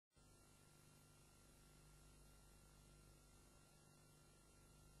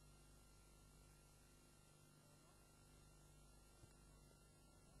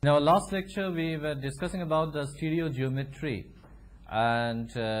In our last lecture, we were discussing about the stereo geometry, and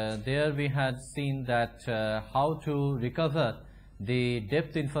there we had seen that how to recover the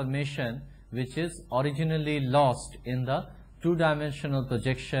depth information which is originally lost in the two-dimensional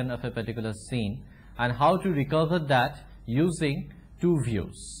projection of a particular scene, and how to recover that using two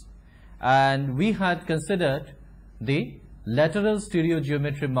views. And we had considered the lateral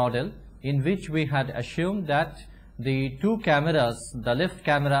stereogeometry model, in which we had assumed that the two cameras, the left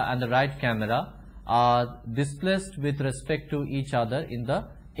camera and the right camera, are displaced with respect to each other in the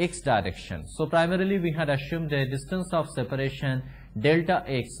x direction. So primarily we had assumed a distance of separation delta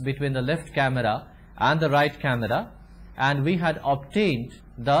x between the left camera and the right camera, and we had obtained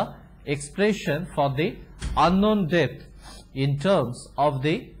the expression for the unknown depth in terms of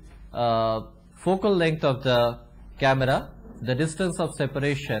the focal length of the camera, the distance of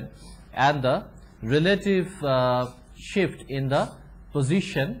separation, and the relative shift in the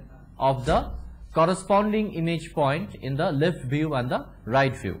position of the corresponding image point in the left view and the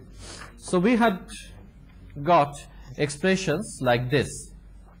right view. So we had got expressions like this,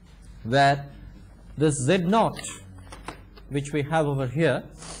 where this z0 which we have over here,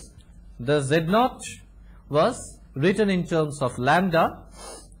 the z0 was written in terms of lambda,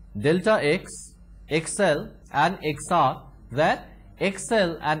 delta x, xl and xr, where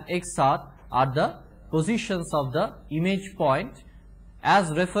xl and xr are the positions of the image point as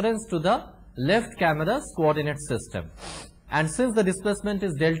reference to the left camera's coordinate system. And since the displacement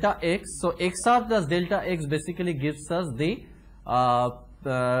is delta x, so xr plus delta x basically gives us the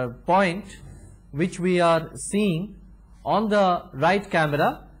point which we are seeing on the right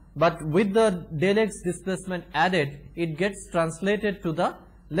camera, but with the del x displacement added, it gets translated to the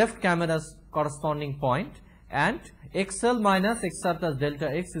left camera's corresponding point, and xl minus xr plus delta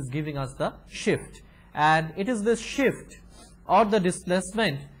x is giving us the shift. And it is this shift or the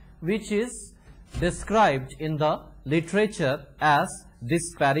displacement which is described in the literature as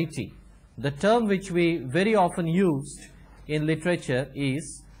disparity. The term which we very often used in literature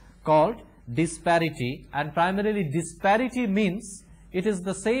is called disparity, and primarily disparity means it is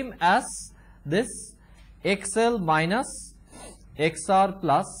the same as this xl minus xr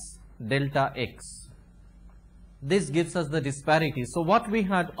plus delta x. This gives us the disparity. So what we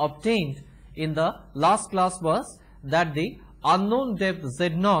had obtained in the last class was that the unknown depth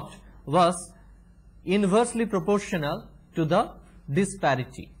z0 was inversely proportional to the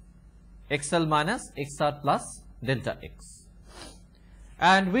disparity xl minus xr plus delta x.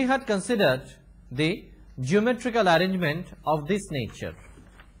 And we had considered the geometrical arrangement of this nature.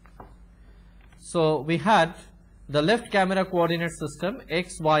 So we had the left camera coordinate system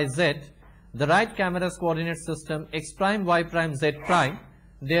x, y, z, the right camera's coordinate system x prime, y prime, z prime,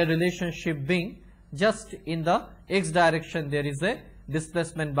 their relationship being just in the x direction there is a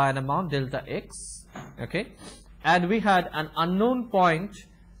displacement by an amount delta x, okay, and we had an unknown point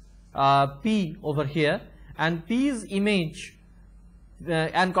P over here, and P's image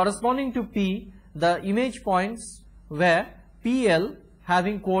and corresponding to P, the image points were PL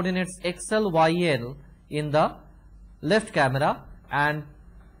having coordinates XL, YL in the left camera, and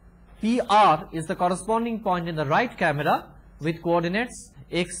PR is the corresponding point in the right camera with coordinates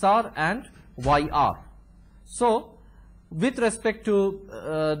XR and YR. So with respect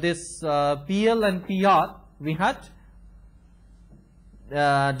to this PL and PR, we had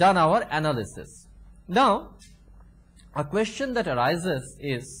done our analysis. Now a question that arises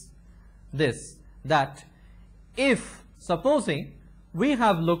is this, that if supposing we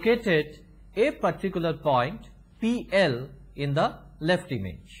have located a particular point PL in the left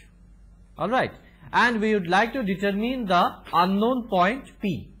image, alright, and we would like to determine the unknown point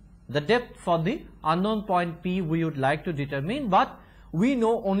P, the depth for the unknown point P we would like to determine, but we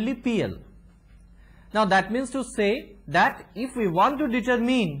know only PL. Now that means to say that if we want to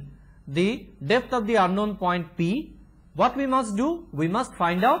determine the depth of the unknown point P, what we must do? We must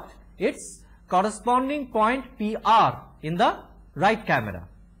find out its corresponding point PR in the right camera.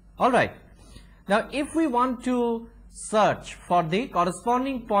 Alright. Now if we want to search for the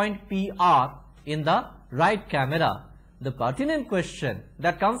corresponding point PR in the right camera, the pertinent question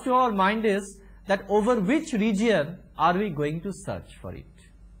that comes to our mind is that over which region are we going to search for it?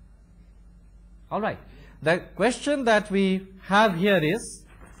 Alright. The question that we have here is,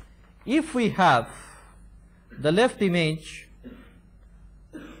 if we have the left image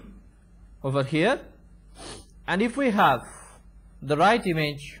over here, and if we have the right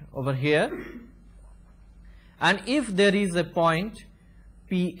image over here, and if there is a point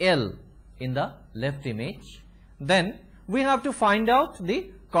PL in the left image, then we have to find out the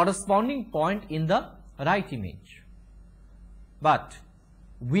corresponding point in the right image. But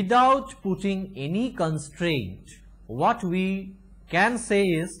without putting any constraint, what we can say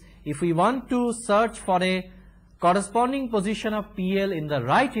is, if we want to search for a corresponding position of PL in the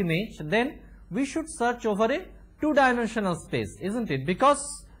right image, then we should search over a two-dimensional space, isn't it?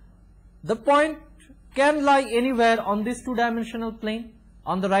 Because the point can lie anywhere on this two-dimensional plane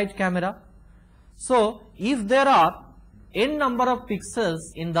on the right camera. So if there are n number of pixels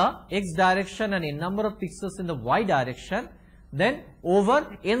in the x direction and n number of pixels in the y direction, then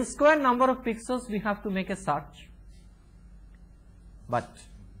over n square number of pixels we have to make a search. But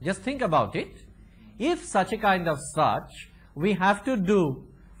just think about it. If such a kind of search we have to do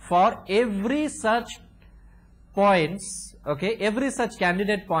for every such points, okay, every such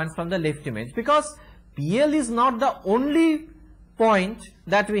candidate points from the left image, because PL is not the only point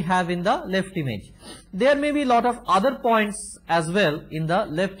that we have in the left image. There may be a lot of other points as well in the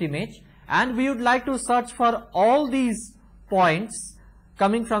left image, and we would like to search for all these points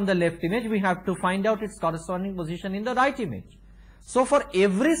coming from the left image. We have to find out its corresponding position in the right image. So for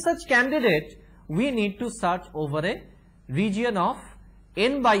every such candidate we need to search over a region of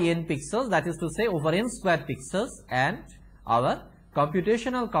n by n pixels, that is to say over n square pixels, and our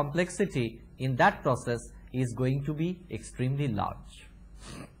computational complexity in that process is going to be extremely large.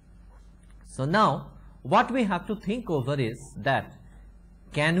 So now what we have to think over is that,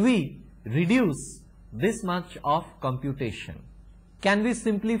 can we reduce this much of computation? Can we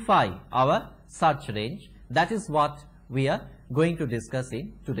simplify our search range? That is what we are going to discuss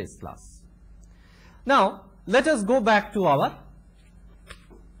in today's class. Now let us go back to our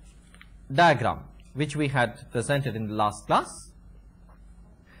diagram which we had presented in the last class.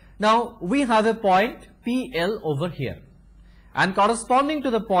 Now we have a point PL over here, and corresponding to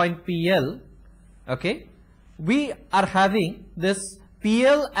the point PL, okay, we are having this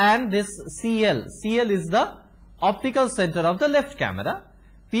PL and this CL. CL is the optical center of the left camera.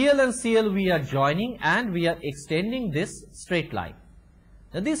 PL and CL we are joining, and we are extending this straight line.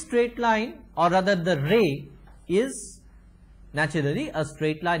 Now this straight line, or rather the ray, is naturally a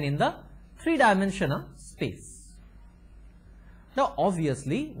straight line in the three-dimensional space. Now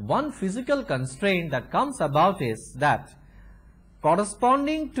obviously one physical constraint that comes about is that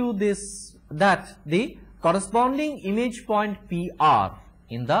corresponding to this, that the corresponding image point PR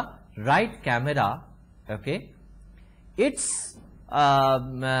in the right camera, okay, its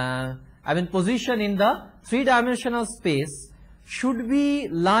position in the three-dimensional space should be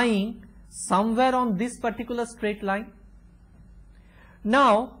lying somewhere on this particular straight line.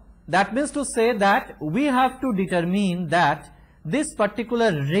 Now that means to say that we have to determine that this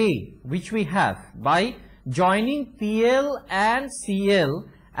particular ray which we have, by joining PL and CL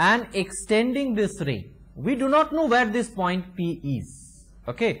and extending this ray, we do not know where this point P is,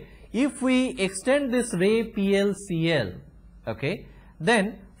 okay. If we extend this ray PL CL, okay,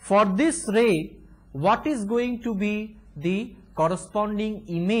 then for this ray what is going to be the corresponding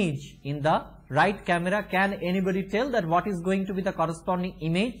image in the right camera? Can anybody tell that what is going to be the corresponding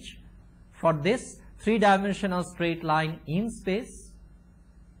image for this three-dimensional straight line in space?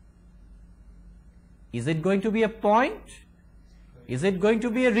 Is it going to be a point? Is it going to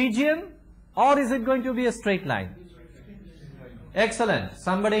be a region? Or is it going to be a straight line? Excellent.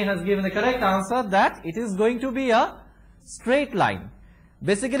 Somebody has given the correct answer that it is going to be a straight line.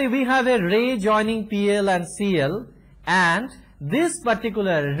 Basically we have a ray joining PL and CL, and this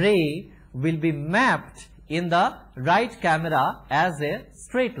particular ray will be mapped in the right camera as a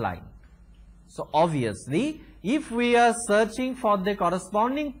straight line. So obviously if we are searching for the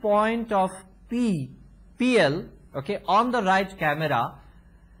corresponding point of PL, okay, on the right camera,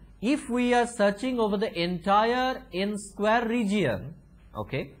 if we are searching over the entire n square region,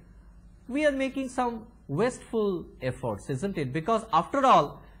 okay, we are making some wasteful efforts, isn't it? Because after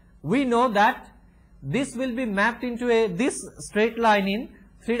all we know that this will be mapped into this straight line in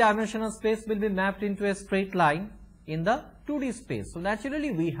three-dimensional space will be mapped into a straight line in the 2D space. So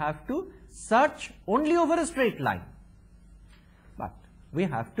naturally we have to search only over a straight line, but we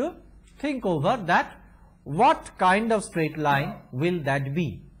have to think over that what kind of straight line will that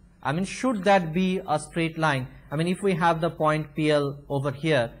be. I mean, should that be a straight line? I mean, if we have the point PL over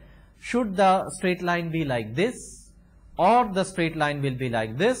here, should the straight line be like this, or the straight line will be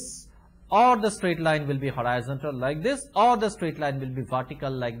like this, or the straight line will be horizontal like this, or the straight line will be vertical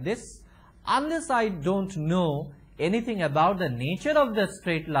like this? Unless I don't know anything about the nature of the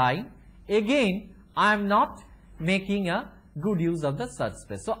straight line, again I am not making a good use of the search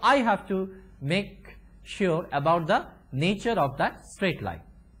space. So I have to make sure about the nature of that straight line.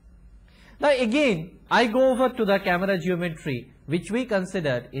 Now again I go over to the camera geometry which we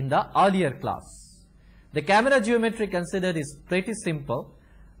considered in the earlier class. The camera geometry considered is pretty simple.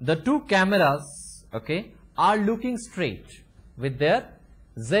 the two cameras, okay, are looking straight with their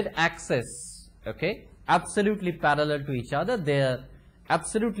z axis, okay, absolutely parallel to each other. They are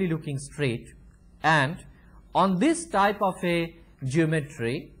absolutely looking straight, and on this type of a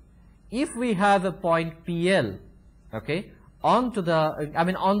geometry, if we have a point PL, okay, on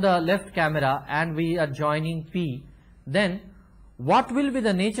the left camera, and we are joining P, then what will be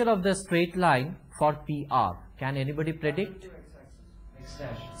the nature of the straight line for PR? Can anybody predict?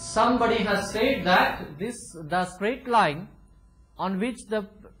 Somebody has said that the straight line on which the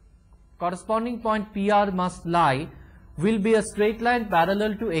corresponding point PR must lie will be a straight line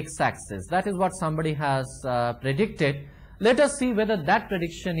parallel to x-axis. That is what somebody has predicted. Let us see whether that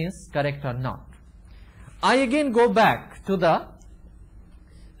prediction is correct or not. I again go back to the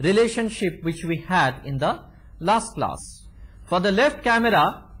relationship which we had in the last class. For the left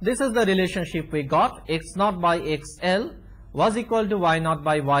camera, this is the relationship we got. X0 by XL was equal to Y0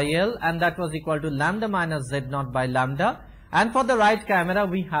 by YL, and that was equal to lambda minus Z0 by lambda. And for the right camera,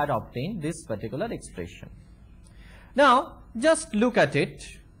 we had obtained this particular expression. Now, just look at it.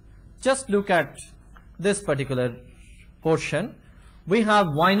 Just look at this particular portion. We have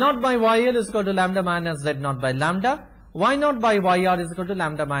Y0 by YL is equal to lambda minus Z0 by lambda. Y0 by YR is equal to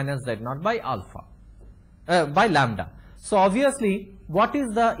lambda minus Z0 by alpha, by lambda. So, obviously, what is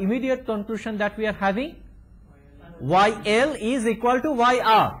the immediate conclusion that we are having? YL is equal to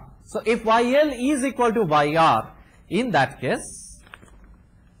YR. So, if YL is equal to YR, in that case,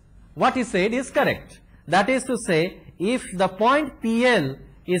 what he said is correct. That is to say, if the point PL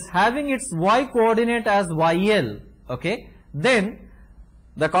is having its Y coordinate as YL, okay, then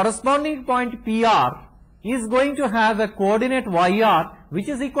the corresponding point PR is going to have a coordinate YR which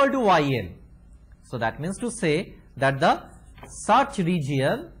is equal to YL. So, that means to say that the search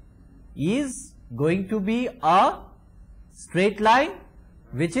region is going to be a straight line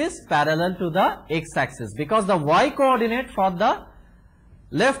which is parallel to the x-axis, because the y coordinate for the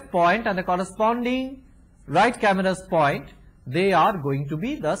left point and the corresponding right camera's point, they are going to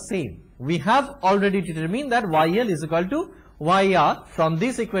be the same. We have already determined that YL is equal to YR from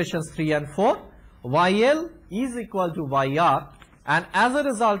these equations 3 and 4. YL is equal to YR, and as a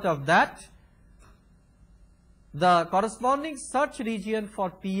result of that, the corresponding search region for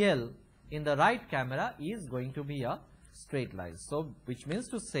PL in the right camera is going to be a straight line. So, which means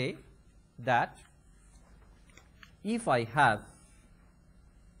to say that if I have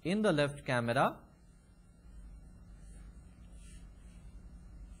in the left camera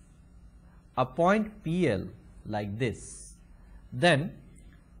a point PL like this, then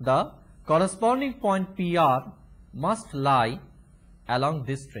the corresponding point PR must lie along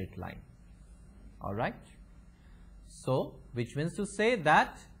this straight line. Alright. So, which means to say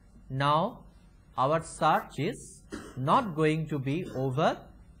that now our search is not going to be over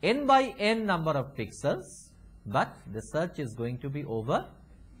n by n number of pixels, but the search is going to be over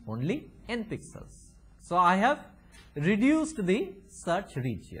only n pixels. So, I have reduced the search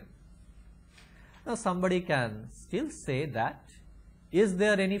region. Now, somebody can still say that, is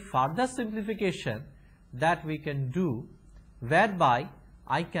there any further simplification that we can do whereby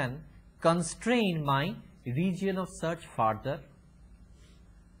I can constrain my region of search further?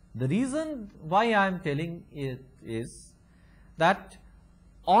 The reason why I am telling it is that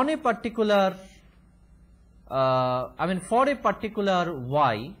on a particular, for a particular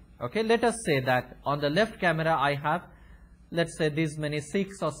y, okay, let us say that on the left camera I have, let's say, these many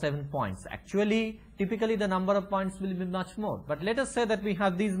 6 or 7 points. Actually, typically the number of points will be much more, but let us say that we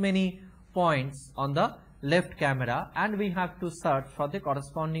have these many points on the left camera and we have to search for the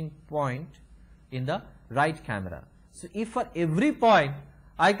corresponding point in the right camera. So, if for every point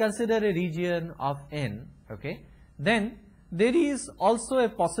I consider a region of n, okay, then there is also a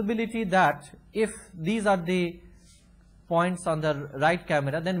possibility that if these are the points on the right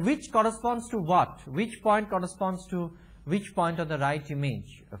camera, then which corresponds to what? Which point corresponds to which point on the right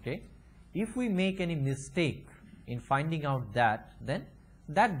image? Okay. If we make any mistake in finding out that, then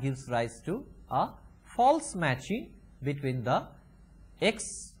that gives rise to a false matching between the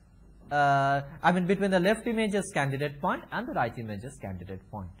between the left image's candidate point and the right image's candidate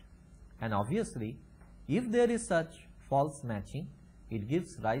point. And obviously, if there is such false matching, it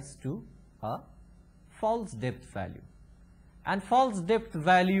gives rise to a false depth value. And false depth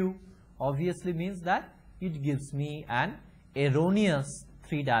value obviously means that it gives me an erroneous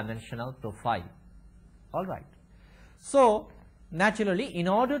three-dimensional profile. Alright. So, naturally, in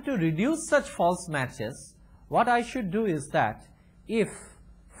order to reduce such false matches, what I should do is that if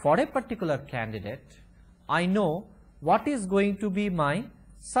for a particular candidate, I know what is going to be my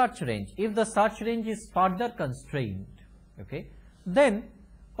search range. If the search range is further constrained, okay, then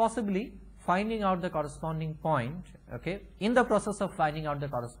possibly finding out the corresponding point, okay. In the process of finding out the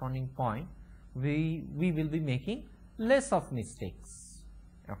corresponding point, we will be making less of mistakes,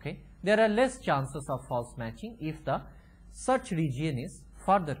 okay. There are less chances of false matching if the search region is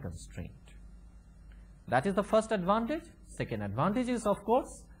further constrained. That is the first advantage. Second advantage is, of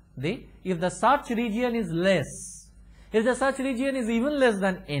course, if the search region is less, if the search region is even less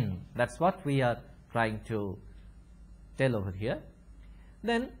than n, that's what we are trying to tell over here,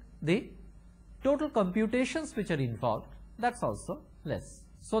 then the total computations which are involved, that's also less,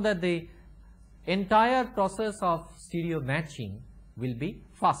 so that the entire process of stereo matching will be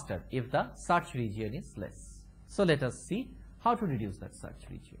faster if the search region is less. So let us see how to reduce that search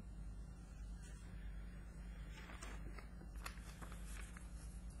region.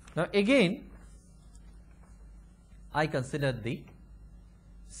 Now again, I consider the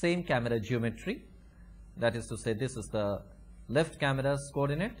same camera geometry, that is to say, this is the left camera's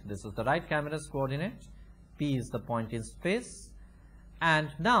coordinate, this is the right camera's coordinate, P is the point in space, and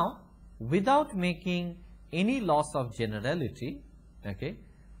now without making any loss of generality, okay,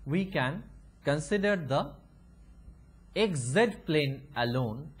 we can consider the xz plane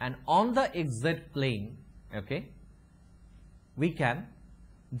alone, and on the xz plane, okay, we can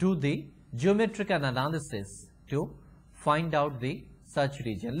do the geometrical analysis to find out the search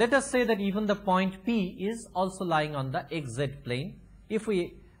region. Let us say that even the point P is also lying on the xz plane. If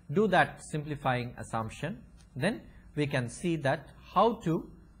we do that simplifying assumption, then we can see that how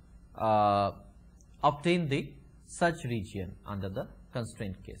to obtain the search region under the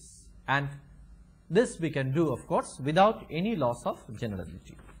constraint case, and this we can do, of course, without any loss of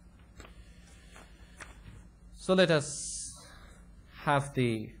generality. So let us have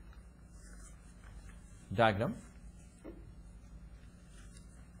the diagram.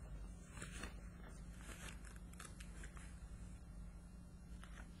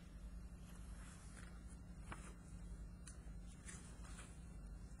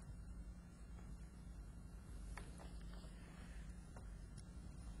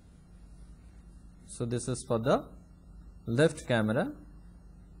 So this is for the left camera,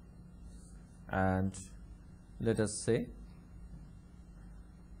 and let us say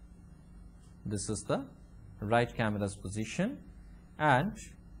this is the right camera's position, and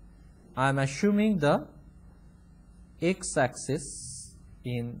I am assuming the x-axis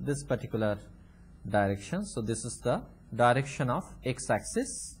in this particular direction. So this is the direction of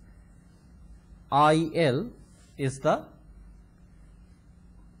x-axis. IL is the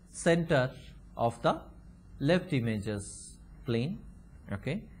center of the left images plane,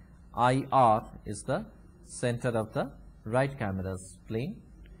 okay. IR is the center of the right camera's plane,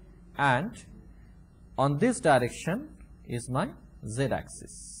 and on this direction is my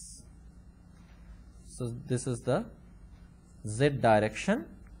z-axis. So this is the z direction,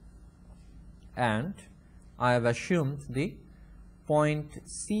 and I have assumed the point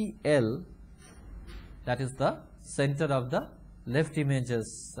CL, that is the center of the left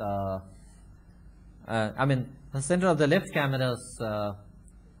images, the center of the left camera's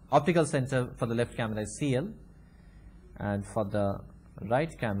optical center for the left camera is CL, and for the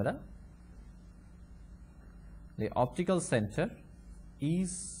right camera the optical center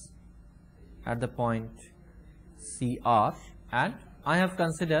is at the point CR, and I have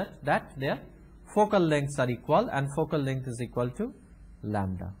considered that their focal lengths are equal, and focal length is equal to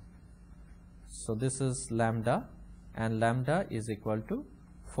lambda. So this is lambda, and lambda is equal to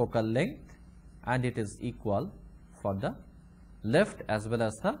focal length, and it is equal for the left as well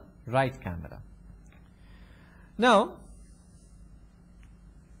as the right camera. Now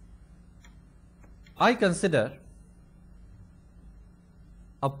I consider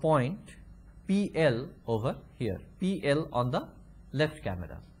a point PL over here, PL on the left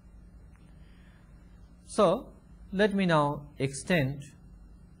camera. So let me now extend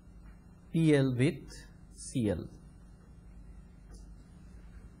PL with CL,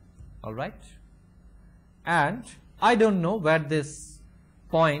 all right, and I don't know where this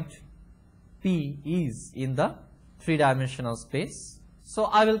point P is in the three-dimensional space, so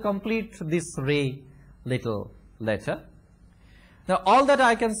I will complete this ray little later. Now all that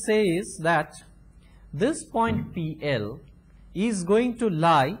I can say is that this point PL is going to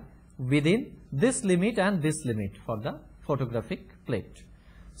lie within this limit and this limit for the photographic plate.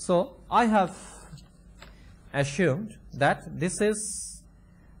 So I have assumed that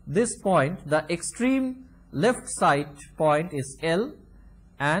this point, the extreme left side point is L,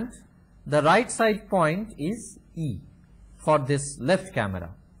 and the right side point is E for this left camera,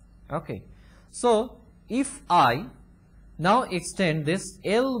 okay. So if I now extend this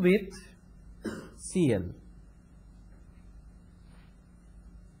L with CL,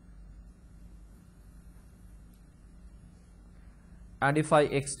 and if I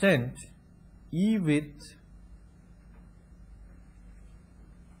extend E with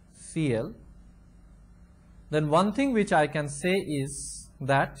CL, then one thing which I can say is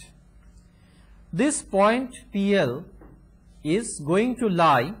that this point PL is going to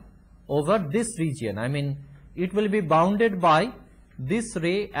lie over this region. I mean, it will be bounded by this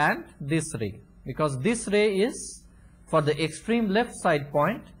ray and this ray, because this ray is for the extreme left side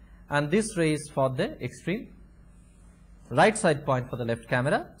point and this ray is for the extreme right side point for the left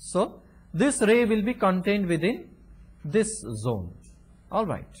camera. So this ray will be contained within this zone. All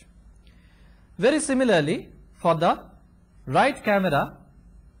right. Very similarly, for the right camera,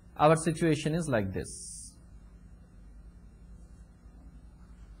 our situation is like this.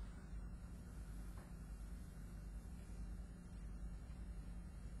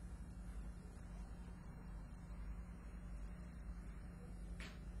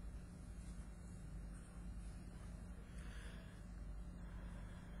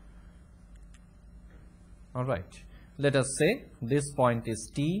 All right. Let us say this point is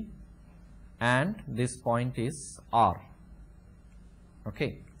T and this point is R.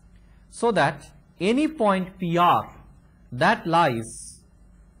 Okay. So that any point PR that lies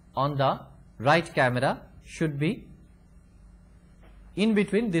on the right camera should be in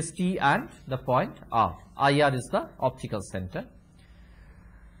between this T and the point R. IR is the optical center.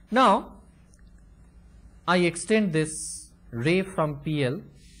 Now, I extend this ray from PL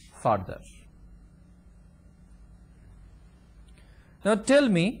further. Now tell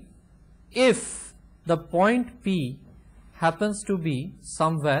me, if the point P happens to be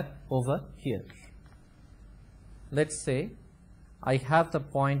somewhere over here. Let's say I have the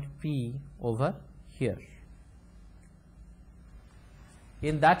point P over here.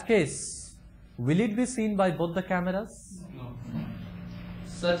 In that case, will it be seen by both the cameras? No.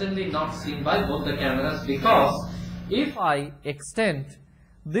 Certainly not seen by both the cameras, because if I extend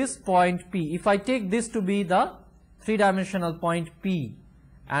this point P, if I take this to be the three-dimensional point P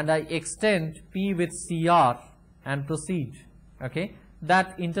and I extend P with CR and proceed, okay,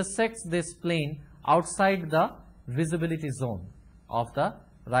 that intersects this plane outside the visibility zone of the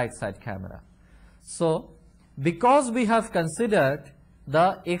right side camera. So because we have considered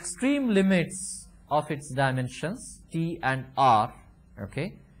the extreme limits of its dimensions T and R,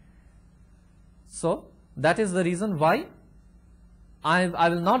 okay, so that is the reason why I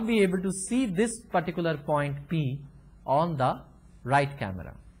will not be able to see this particular point P on the right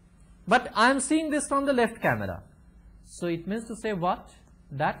camera, but I am seeing this from the left camera. So it means to say what?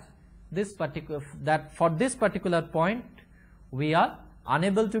 That for this particular point we are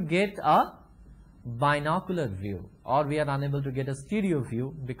unable to get a binocular view, or we are unable to get a stereo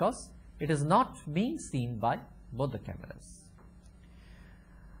view, because it is not being seen by both the cameras.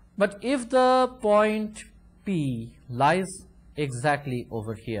 But if the point P lies exactly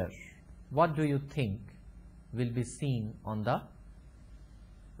over here, what do you think will be seen on the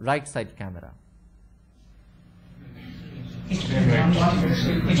right side camera?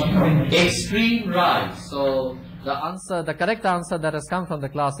 Extreme right. So the correct answer that has come from the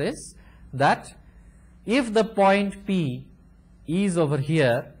class is that if the point P is over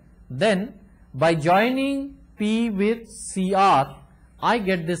here, then by joining P with CR, I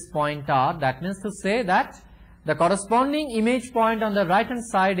get this point R. That means to say that the corresponding image point on the right hand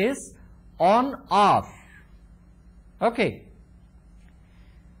side is on R. Okay.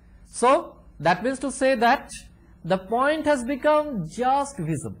 So that means to say that the point has become just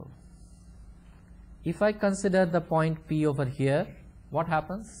visible. If I consider the point P over here, what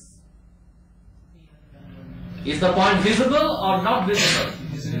happens? Is the point visible or not visible?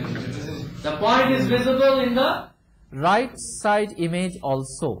 The point is visible in the right side image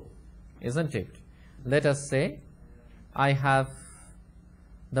also, isn't it? Let us say I have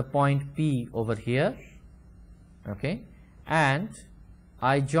the point P over here, okay, and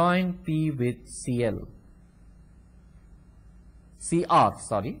I join P with CR,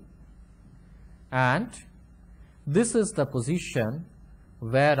 and this is the position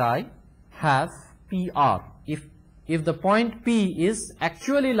where I have PR. If the point P is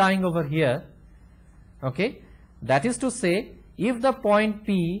actually lying over here, okay, that is to say, if the point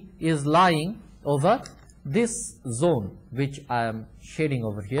P is lying over this zone which I am shading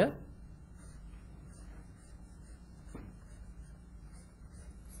over here,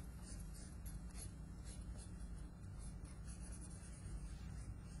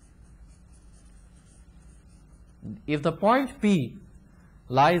 if the point P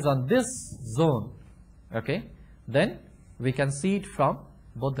lies on this zone, okay, then we can see it from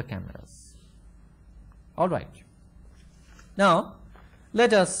both the cameras. All right. Now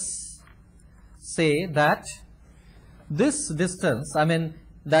let us say that this distance, I mean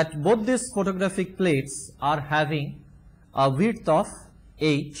that both these photographic plates are having a width of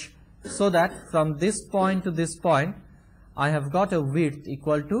h, so that from this point to this point I have got a width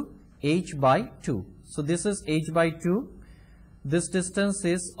equal to h by 2. So this is h by 2, this distance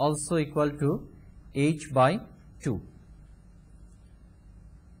is also equal to h by 2.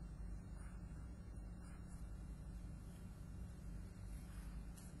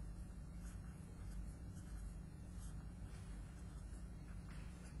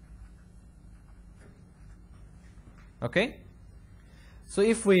 Okay. So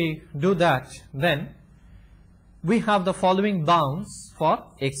if we do that, then we have the following bounds for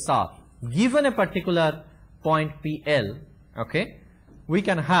XR. Given a particular point PL, okay, we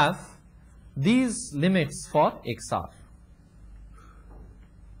can have these limits for XR.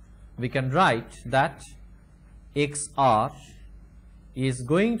 We can write that XR is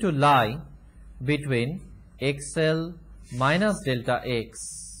going to lie between XL minus delta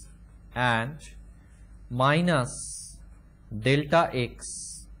X and minus delta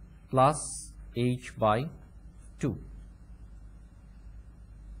X plus h by 2.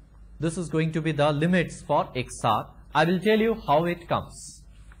 This is going to be the limits for XR. I will tell you how it comes.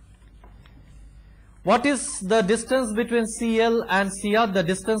 What is the distance between CL and CR? The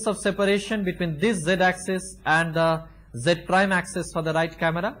distance of separation between this Z axis and the Z prime axis for the right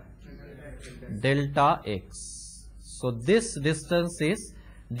camera? Delta X. So this distance is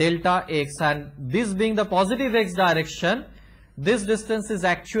delta X, and this being the positive X direction, this distance is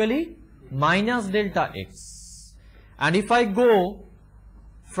actually minus delta X. And if I go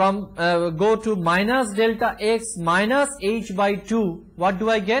from go to minus delta X minus h by 2, what do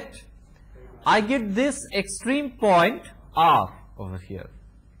I get? I get this extreme point R over here.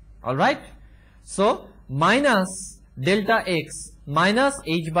 Alright. So minus delta X minus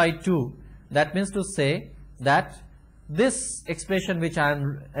h by 2, that means to say that this expression which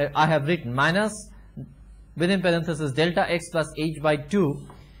I have written, minus within parenthesis delta X plus h by 2,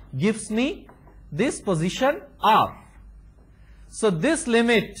 gives me this position R. So this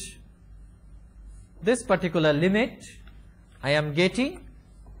limit, this particular limit I am getting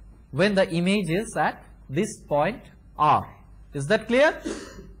when the image is at this point R. Is that clear?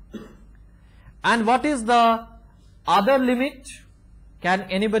 And what is the other limit? Can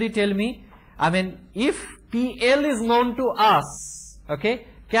anybody tell me? I mean, if PL is known to us, okay,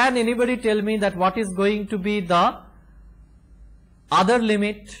 can anybody tell me that what is going to be the other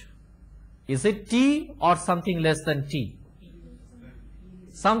limit? Is it T or something less than T?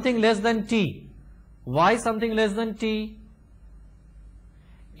 Something less than T. Why something less than T?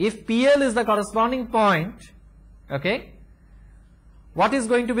 If PL is the corresponding point, okay, what is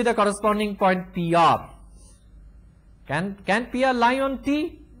going to be the corresponding point PR? Can PR lie on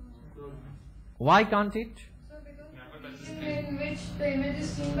T? Why can't it? So because the region in which the image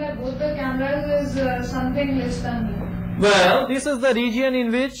is seen by both the cameras is something less than T. Well, this is the region in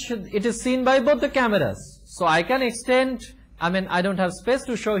which it is seen by both the cameras. So I can extend, I mean I don't have space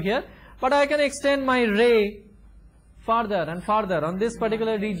to show here, but I can extend my ray farther and farther on this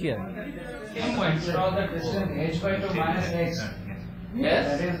particular region. Same point, draw the distance h by 2 minus x.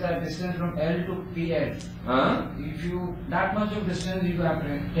 Yes. That is the distance from L to PL. If you, that much of distance you have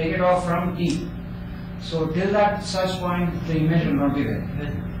to take it off from T. So till that such point the image will not be there.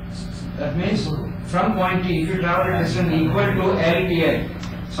 That means from point T, if you travel a distance equal to LPL.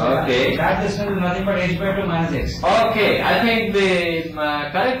 So okay. That distance is nothing but h by 2 minus x. Okay, I think the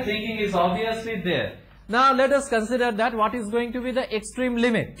correct thinking is obviously there. Now let us consider that what is going to be the extreme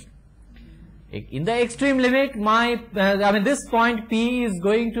limit. In the extreme limit, this point P is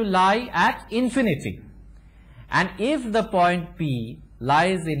going to lie at infinity. And if the point P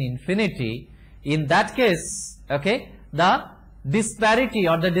lies in infinity, in that case, okay, the disparity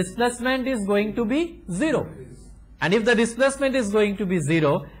or the displacement is going to be 0. And if the displacement is going to be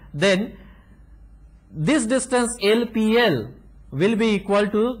 0, then this distance LPL will be equal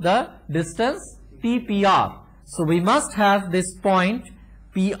to the distance TPR. So we must have this point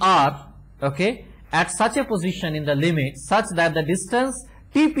PR, okay, at such a position in the limit such that the distance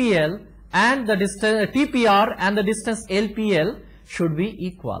TPL and the distance TPR and the distance LPL should be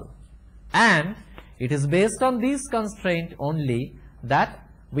equal. And it is based on this constraint only that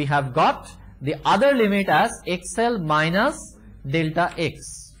we have got the other limit as XL minus delta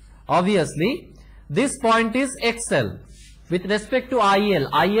X. Obviously, this point is XL with respect to IL.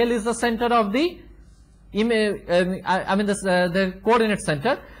 IL is the center of the the coordinate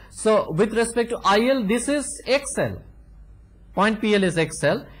center. So with respect to IL, this is XL. Point PL is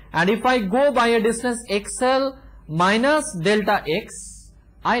XL. And if I go by a distance XL minus delta X,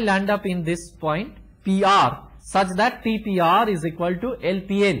 I land up in this point PR such that TPR is equal to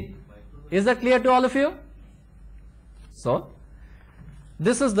LPL. Is that clear to all of you? So,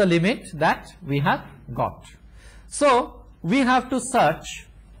 this is the limit that we have got. So, we have to search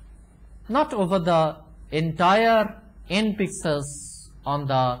not over the entire n pixels on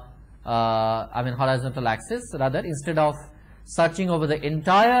the horizontal axis, rather instead of searching over the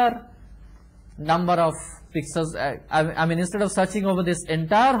entire number of pixels, instead of searching over this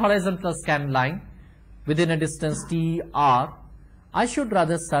entire horizontal scan line within a distance TR, I should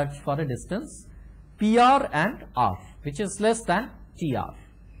rather search for a distance PR and R, which is less than TR.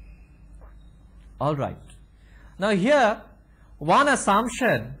 Alright. Now here, one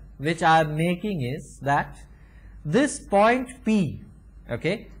assumption which I am making is that this point P,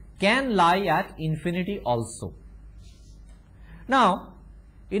 okay, can lie at infinity also. Now,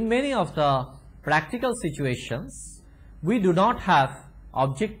 in many of the practical situations, we do not have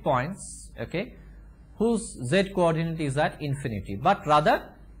object points, okay, whose z coordinate is at infinity, but rather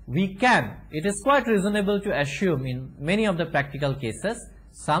we can, it is quite reasonable to assume in many of the practical cases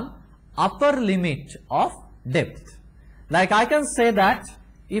some upper limit of depth. Like I can say that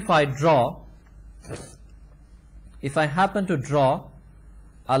if I happen to draw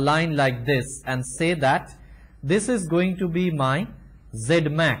a line like this and say that this is going to be my Z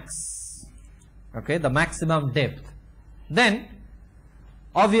max, okay, the maximum depth, then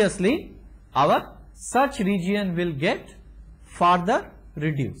obviously our search region will get further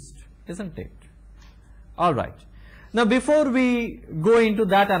reduced, isn't it? Alright. Now before we go into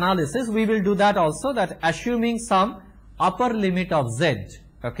that analysis, we will do that also, that assuming some upper limit of Z,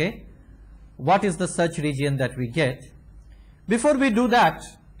 okay, what is the search region that we get? Before we do that,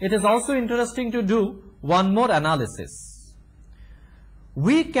 it is also interesting to do one more analysis.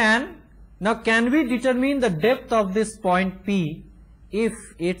 Can we determine the depth of this point P if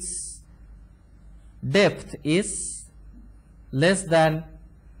its depth is less than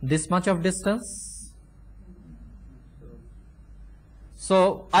this much of distance?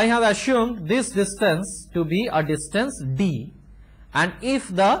 So I have assumed this distance to be a distance D, and if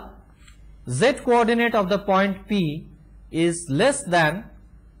the Z coordinate of the point P is less than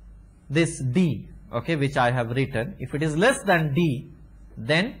this D, okay, which I have written, if it is less than D,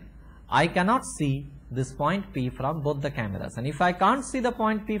 then I cannot see this point P from both the cameras, and if I can't see the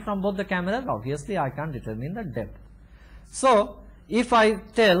point P from both the cameras, obviously I can't determine the depth. So if I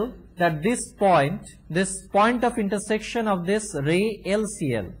tell that this point of intersection of this ray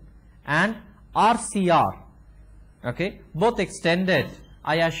LCL and RCR, okay, both extended,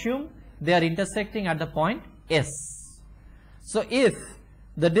 I assume they are intersecting at the point S. So if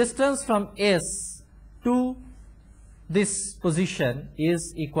the distance from S to this position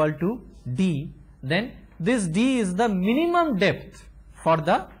is equal to D, then this D is the minimum depth for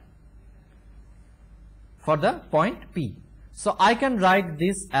the point P. So I can write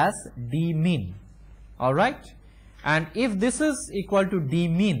this as D min, alright, and if this is equal to D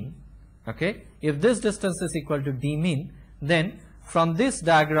min, okay, if this distance is equal to D min, then from this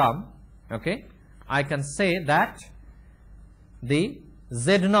diagram, okay, I can say that the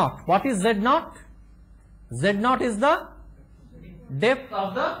Z0, what is Z0? Z0 is the depth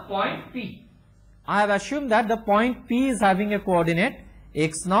of the point P. I have assumed that the point P is having a coordinate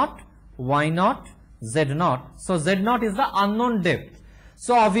x0, y0, z0. So z0 is the unknown depth.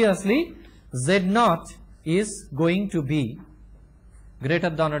 So obviously z0 is going to be greater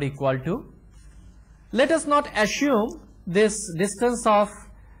than or equal to, let us not assume this distance of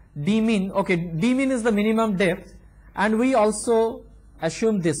d min, okay, d min is the minimum depth, and we also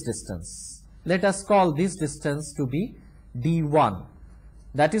assume this distance. Let us call this distance to be d1.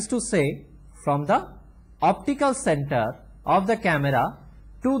 That is to say, from the optical center of the camera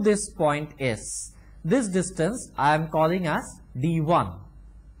to this point S, this distance I am calling as d1.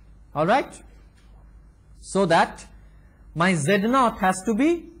 Alright? So that my z0 has to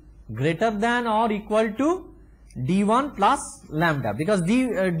be greater than or equal to d1 plus lambda, because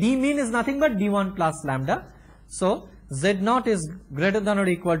d min is nothing but d1 plus lambda. So z0 is greater than or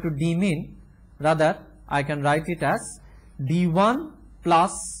equal to d min, rather I can write it as d1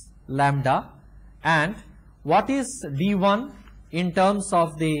 plus lambda. And what is d1 in terms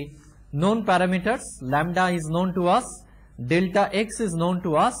of the known parameters? Lambda is known to us, delta x is known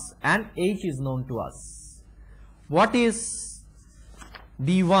to us, and h is known to us. What is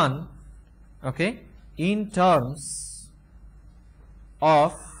d1, okay, in terms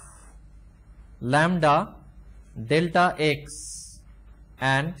of lambda, delta x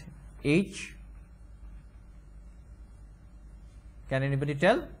and h? Can anybody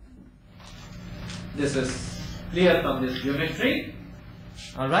tell? This is clear from this geometry.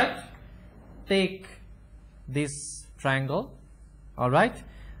 Alright, take this triangle. Alright,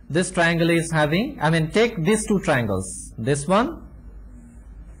 this triangle is having, take these two triangles, this one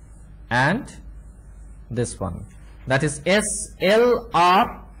and this one, that is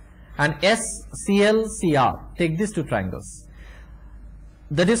SLR and SCLCR. Take these two triangles.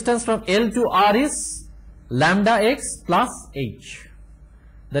 The distance from L to R is lambda x plus h.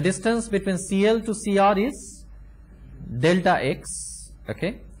 The distance between CL to CR is delta x,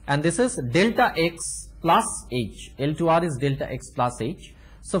 okay, and this is delta x plus h. L to R is delta x plus h.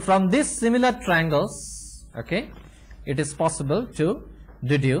 So from these similar triangles, okay, it is possible to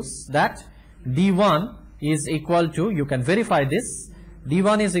deduce that D1 is equal to, you can verify this,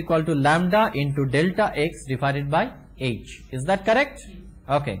 D1 is equal to lambda into delta x divided by h. Is that correct?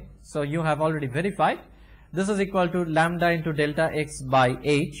 Okay, so you have already verified. This is equal to lambda into delta x by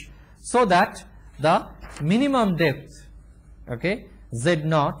h, so that the minimum depth, okay,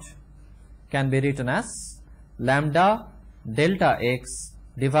 Z0 can be written as lambda delta x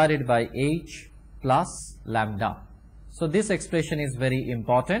divided by h plus lambda. So this expression is very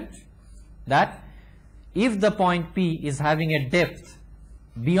important, that if the point P is having a depth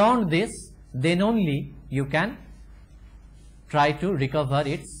beyond this, then only you can try to recover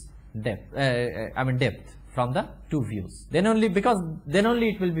its depth, depth from the two views. Then only, because then only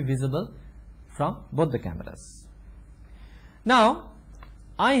it will be visible from both the cameras. Now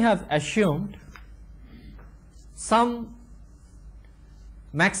I have assumed some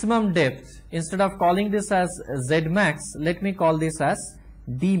maximum depth. Instead of calling this as Z max, let me call this as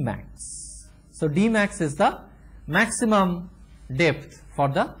D max. So D max is the maximum depth for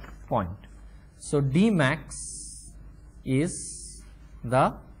the point. So D max is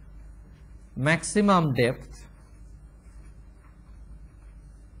the maximum depth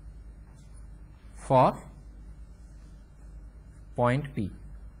for point P.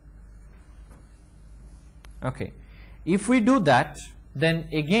 Okay, if we do that, then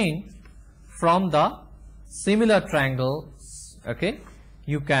again from the similar triangles, okay,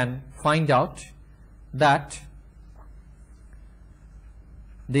 you can find out that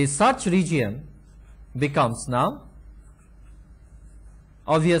the search region becomes now,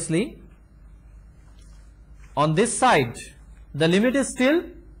 obviously on this side the limit is still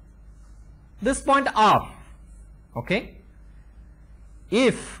this point R, okay.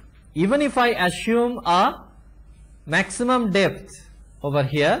 Even if I assume a maximum depth over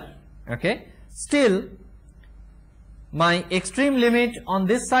here, okay, still my extreme limit on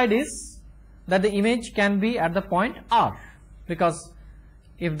this side is that the image can be at the point R, because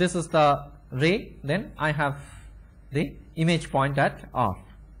if this is the ray, then I have the image point at R,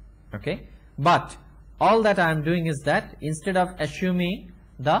 okay. But all that I am doing is that instead of assuming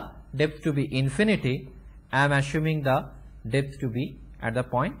the depth to be infinity, I am assuming the depth to be at the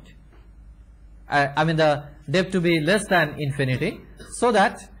point, the depth to be less than infinity, so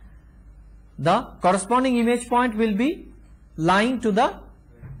that the corresponding image point will be lying to the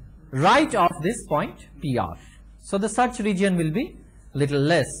right of this point PR. So the search region will be little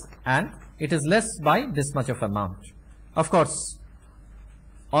less, and it is less by this much of amount. Of course,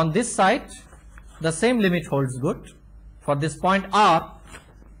 on this side the same limit holds good. For this point R,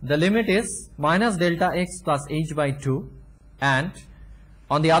 the limit is minus delta x plus h by 2, and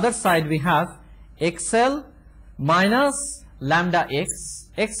on the other side we have XL minus lambda x.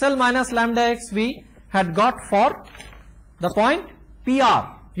 XL minus lambda x we had got for the point PR,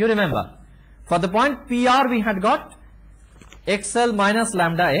 you remember. For the point PR we had got XL minus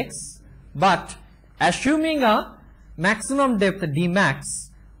lambda x, but assuming a maximum depth D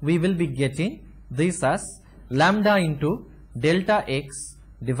max, we will be getting this as lambda into delta x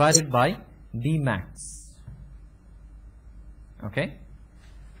divided by D max, okay.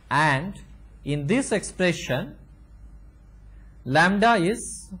 And in this expression lambda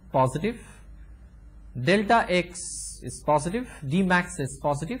is positive, delta x is positive, D max is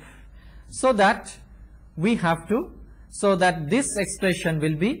positive, so that we have to, so that this expression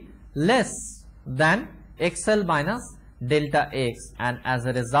will be less than XL minus delta x, and as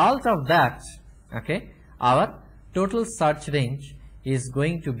a result of that, okay, our total search range is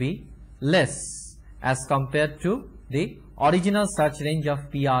going to be less as compared to the original search range of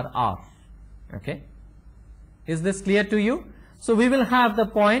PRR, okay. Is this clear to you? So we will have the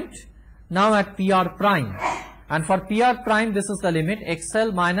point now at PR prime, and for PR prime this is the limit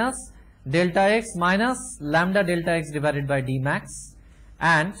XL minus delta x minus lambda delta x divided by D max,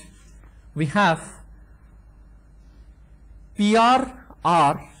 and we have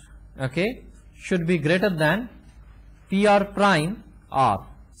PRR, okay, should be greater than PR prime R.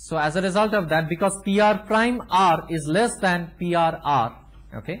 So as a result of that, because PR prime R is less than PRR,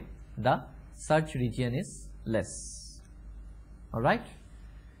 okay, the search region is less. All right.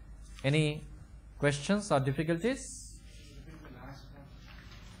 Any questions or difficulties?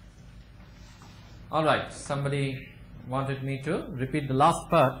 All right. Somebody wanted me to repeat the last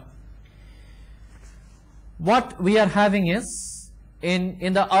part. What we are having is, in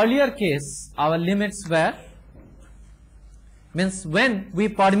the earlier case, our limits were, means when we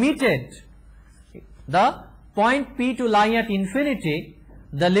permitted the point P to lie at infinity,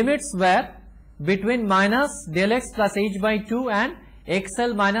 the limits were between minus del x plus h by 2 and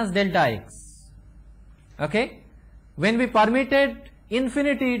xl minus delta x. Okay? When we permitted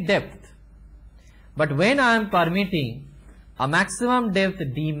infinity depth, but when I am permitting a maximum depth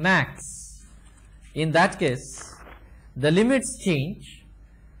d max, in that case the limits change.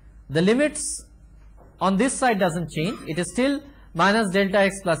 The limits on this side doesn't change, it is still minus delta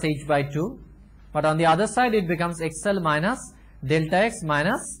x plus h by 2, but on the other side it becomes xl minus delta x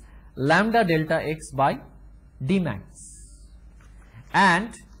minus lambda delta x by d max.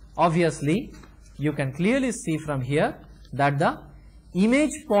 And obviously you can clearly see from here that the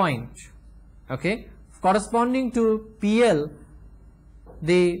image point, okay, corresponding to PL,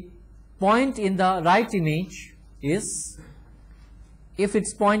 the point in the right image is, if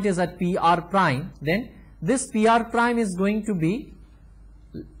its point is at PR prime, then this PR prime is going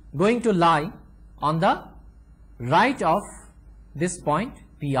to lie on the right of this point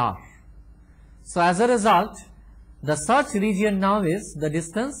PR. So as a result, the search region now is the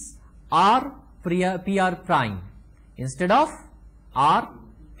distance R PR prime instead of R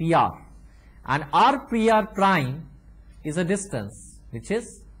PR, and R PR prime is a distance which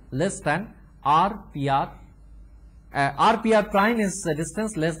is less than R PR. R PR prime is a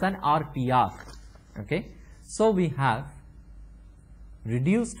distance less than R PR. Okay, so we have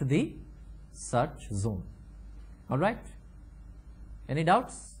reduced the search zone. All right. Any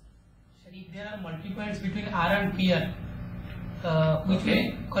doubts? If there are multi-points between R and PR, which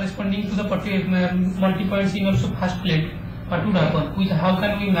will corresponding to the particular multi-points in also first plate, what would happen? How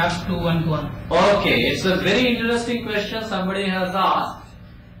can we map to one to one? Okay, it's a very interesting question somebody has asked.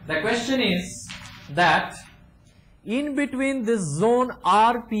 The question is that in between this zone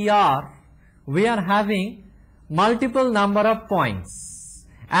RPR, we are having multiple number of points,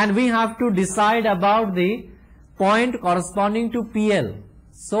 and we have to decide about the point corresponding to PL.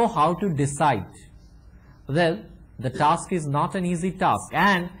 So how to decide? Well, the task is not an easy task,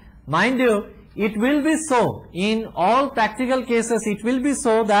 and mind you, it will be so in all practical cases. It will be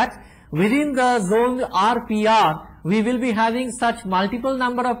so that within the zone RPR we will be having such multiple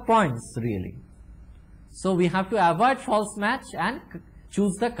number of points really. So we have to avoid false match and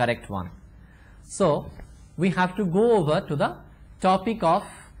choose the correct one. So we have to go over to the topic of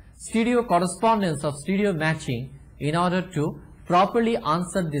stereo correspondence, of stereo matching, in order to properly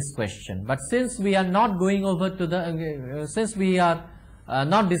answer this question. But since we are not going over to the since we are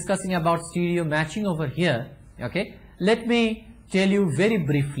not discussing about stereo matching over here, okay, let me tell you very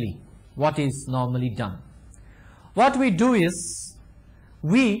briefly what is normally done. What we do is,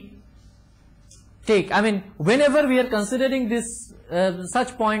 we take, whenever we are considering this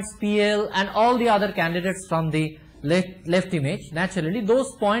such points PL and all the other candidates from the left image, naturally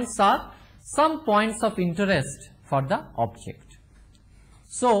those points are some points of interest for the object.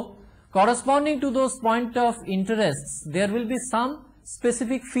 So corresponding to those points of interests, there will be some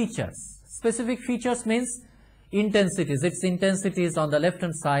specific features. Specific features means intensities. Its intensity is on the left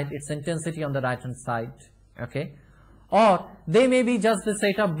hand side, its intensity on the right hand side, okay, or they may be just the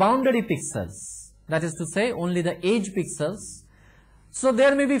set of boundary pixels, that is to say only the edge pixels. So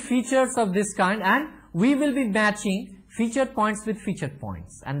there may be features of this kind, and we will be matching featured points with featured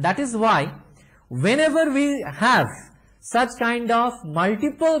points, and that is why whenever we have such kind of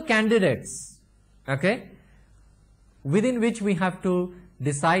multiple candidates, okay, within which we have to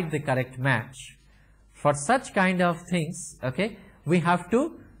decide the correct match, for such kind of things, okay, we have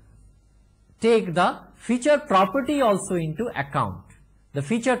to take the feature property also into account. The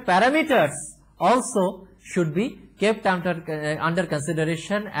feature parameters also should be kept under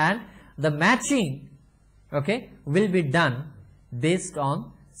consideration, and the matching, okay, will be done based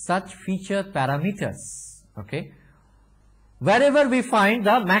on such feature parameters, okay. Wherever we find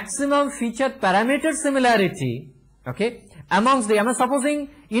the maximum feature parameter similarity, okay, amongst the, supposing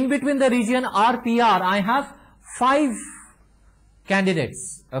in between the region RPR, I have 5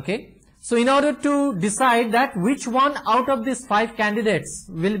 candidates, okay. So in order to decide that which one out of these 5 candidates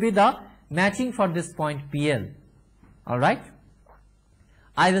will be the matching for this point PL, alright,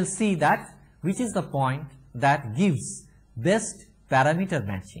 I will see that which is the point that gives best parameter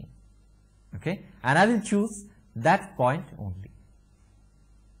matching, okay, and I will choose that point only,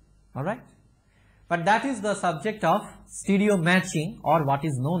 alright. but that is the subject of stereo matching, or what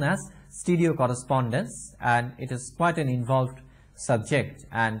is known as stereo correspondence, and it is quite an involved subject,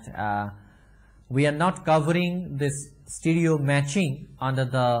 and we are not covering this stereo matching under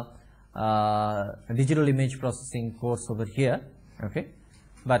the digital image processing course over here, okay,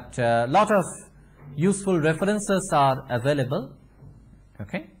 but lot of useful references are available,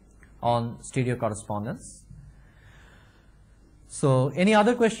 okay, on stereo correspondence. So any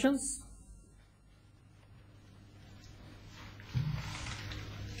other questions?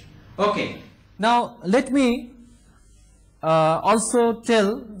 Okay, now let me also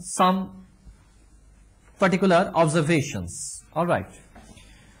tell some particular observations. All right.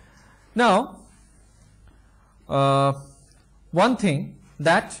 Now, one thing,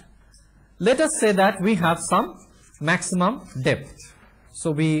 that let us say that we have some maximum depth. So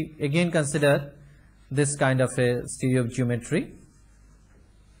we again consider this kind of a stereo geometry.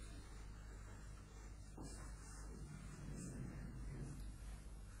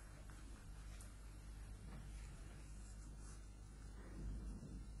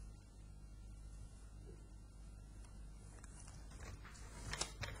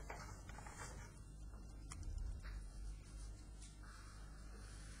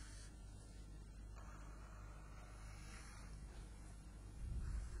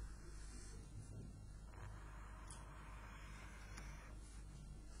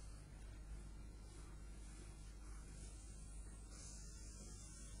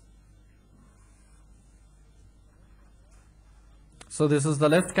 So this is the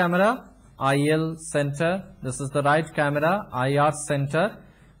left camera, IL center, this is the right camera, IR center,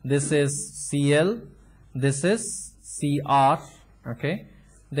 this is CL, this is CR, okay.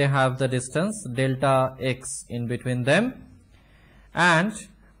 They have the distance delta x in between them, and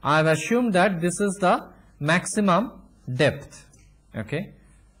I have assumed that this is the maximum depth, okay.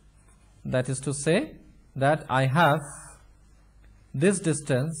 That is to say that I have this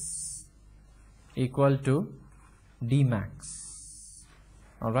distance equal to d max.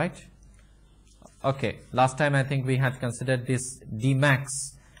 All right. Okay. Last time I think we had considered this d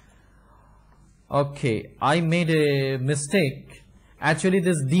max. Okay. I made a mistake. Actually,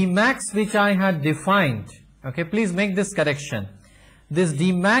 this d max which I had defined. Okay. Please make this correction. This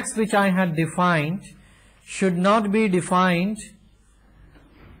d max which I had defined should not be defined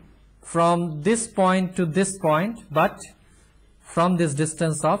from this point to this point, but from this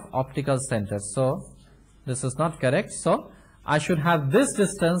distance of optical center. So this is not correct. So I should have this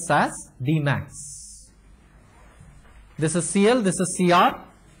distance as d max. This is CL, this is CR.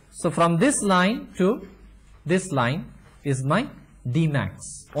 So from this line to this line is my d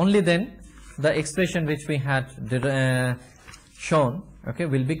max. Only then the expression which we had shown, okay,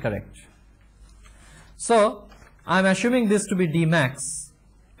 will be correct. So I am assuming this to be d max,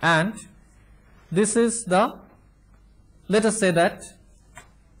 and this is the, let us say that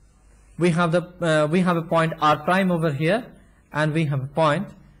we have a point r prime over here, and we have a point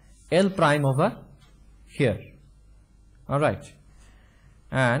L prime over here. All right.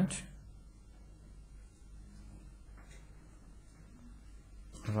 And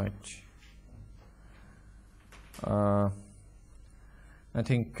right. I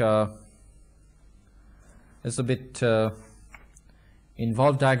think it's a bit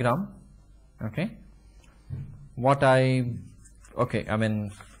involved diagram. Okay. Okay, I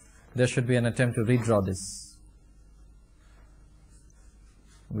mean, there should be an attempt to redraw this.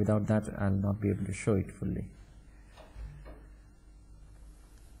 Without that, I'll not be able to show it fully.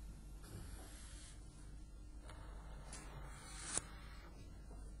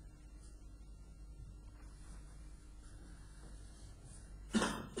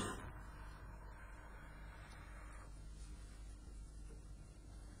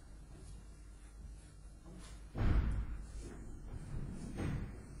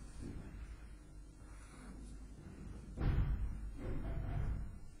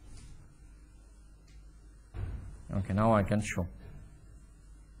 Okay, now I can show.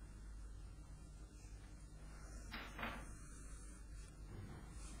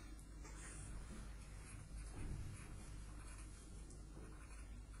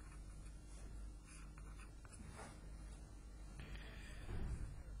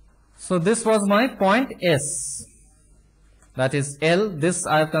 So this was my point S. That is L. This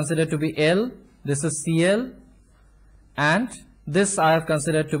I have considered to be L. This is CL. And this I have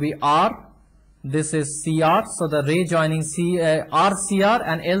considered to be R. This is CR. So the ray joining RCR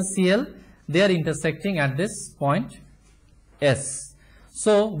and LCL, they are intersecting at this point S.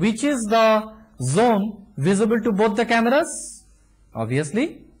 So which is the zone visible to both the cameras?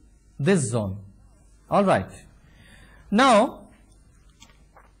 Obviously this zone. All right. Now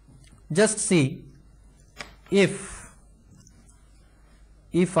just see if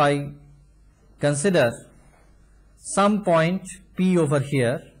I consider some point P over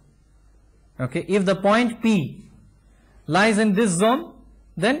here, okay, if the point P lies in this zone,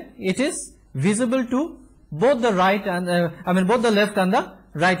 then it is visible to both the right and both the left and the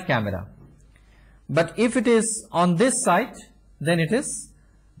right camera. But if it is on this side, then it is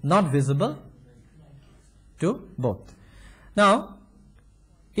not visible to both. Now,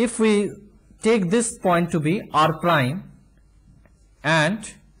 if we take this point to be R prime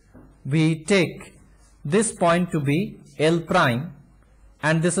and we take this point to be L prime,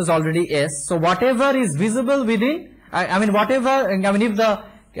 and this is already S, so whatever is visible within, if the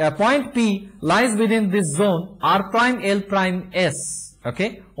point P lies within this zone R prime, L prime, S,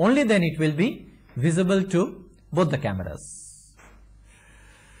 okay, only then it will be visible to both the cameras.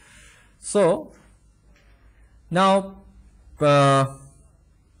 So now I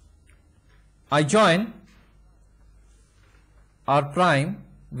join R prime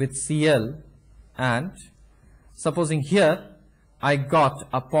with CL, and supposing here I got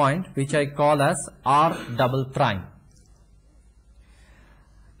a point which I call as R double prime.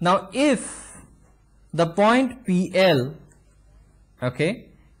 Now if the point PL, okay,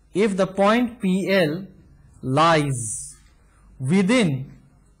 if the point PL lies within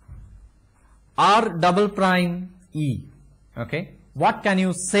R double prime E, okay, what can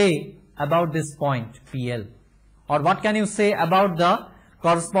you say about this point PL, or what can you say about the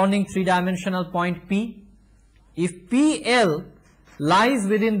corresponding three-dimensional point P? If PL lies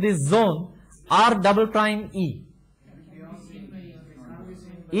within this zone R double prime E,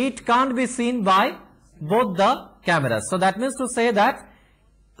 it can't be seen by both the cameras. So that means to say that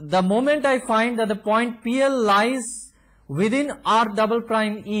the moment I find that the point PL lies within R double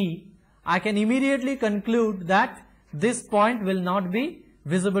prime E, I can immediately conclude that this point will not be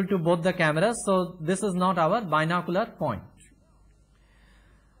visible to both the cameras. So this is not our binocular point.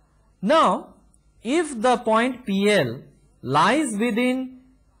 Now, if the point PL lies within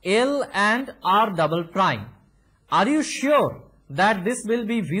L and R double prime, are you sure that this will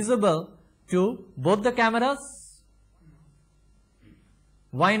be visible to both the cameras?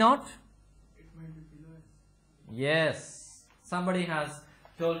 Why not? Yes, somebody has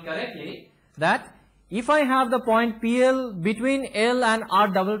told correctly that if I have the point PL between L and R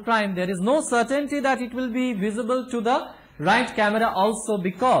double prime, there is no certainty that it will be visible to the right camera also,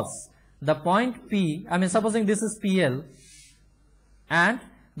 because the point P, supposing this is PL, and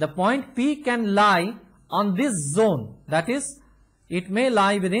the point P can lie on this zone, that is, it may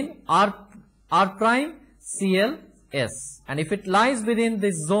lie within R prime CL S, and if it lies within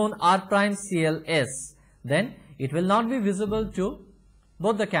this zone R prime CL S, then it will not be visible to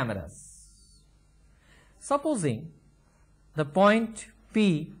both the cameras. Supposing the point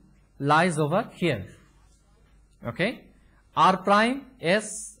P lies over here, okay, R prime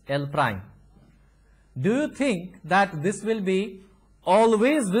S L prime, do you think that this will be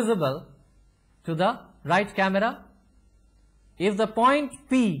always visible to the right camera? If the point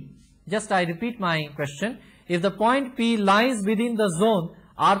P, just I repeat my question, if the point P lies within the zone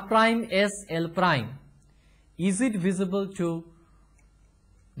R prime S L prime, is it visible to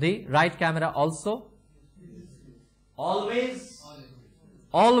the right camera also? Always?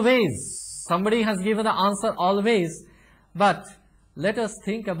 Always. Somebody has given the answer always, but let us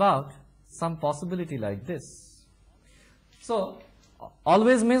think about some possibility like this. So,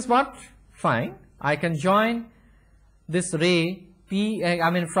 always means what? Fine. I can join this ray P,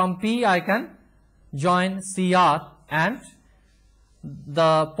 from P I can join CR, and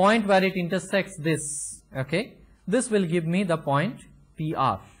the point where it intersects this, okay, this will give me the point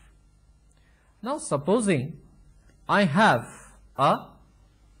PR. Now supposing I have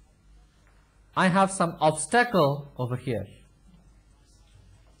some obstacle over here.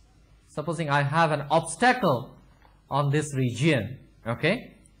 Supposing I have an obstacle on this region,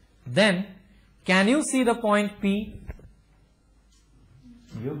 okay, then can you see the point P?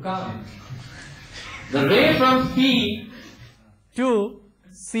 You can't. The ray from P to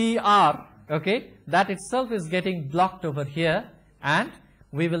CR, okay, that itself is getting blocked over here, and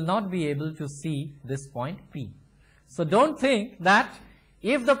we will not be able to see this point P. So don't think that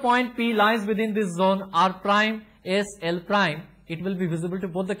if the point P lies within this zone R prime S L prime, it will be visible to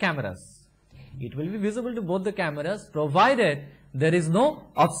both the cameras. It will be visible to both the cameras provided there is no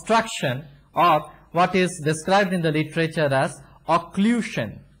obstruction, or what is described in the literature as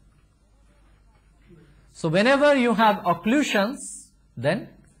occlusion. So whenever you have occlusions, then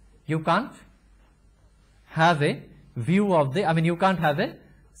you can't have a view of the, you can't have a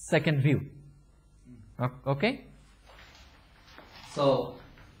second view. Okay? So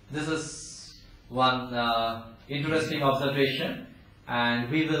this is one interesting observation, and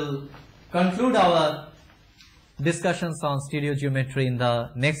we will conclude our discussions on stereogeometry in the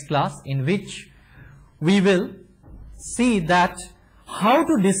next class, in which we will see that how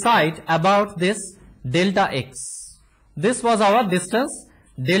to decide about this delta x. This was our distance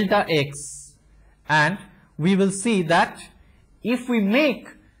delta x, and we will see that if we make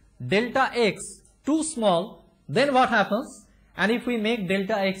delta x too small, then what happens, and if we make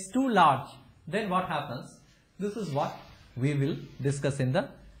delta x too large, then what happens. This is what we will discuss in the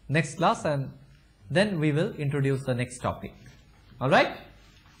next class, and then we will introduce the next topic. Alright?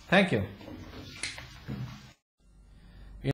 Thank you.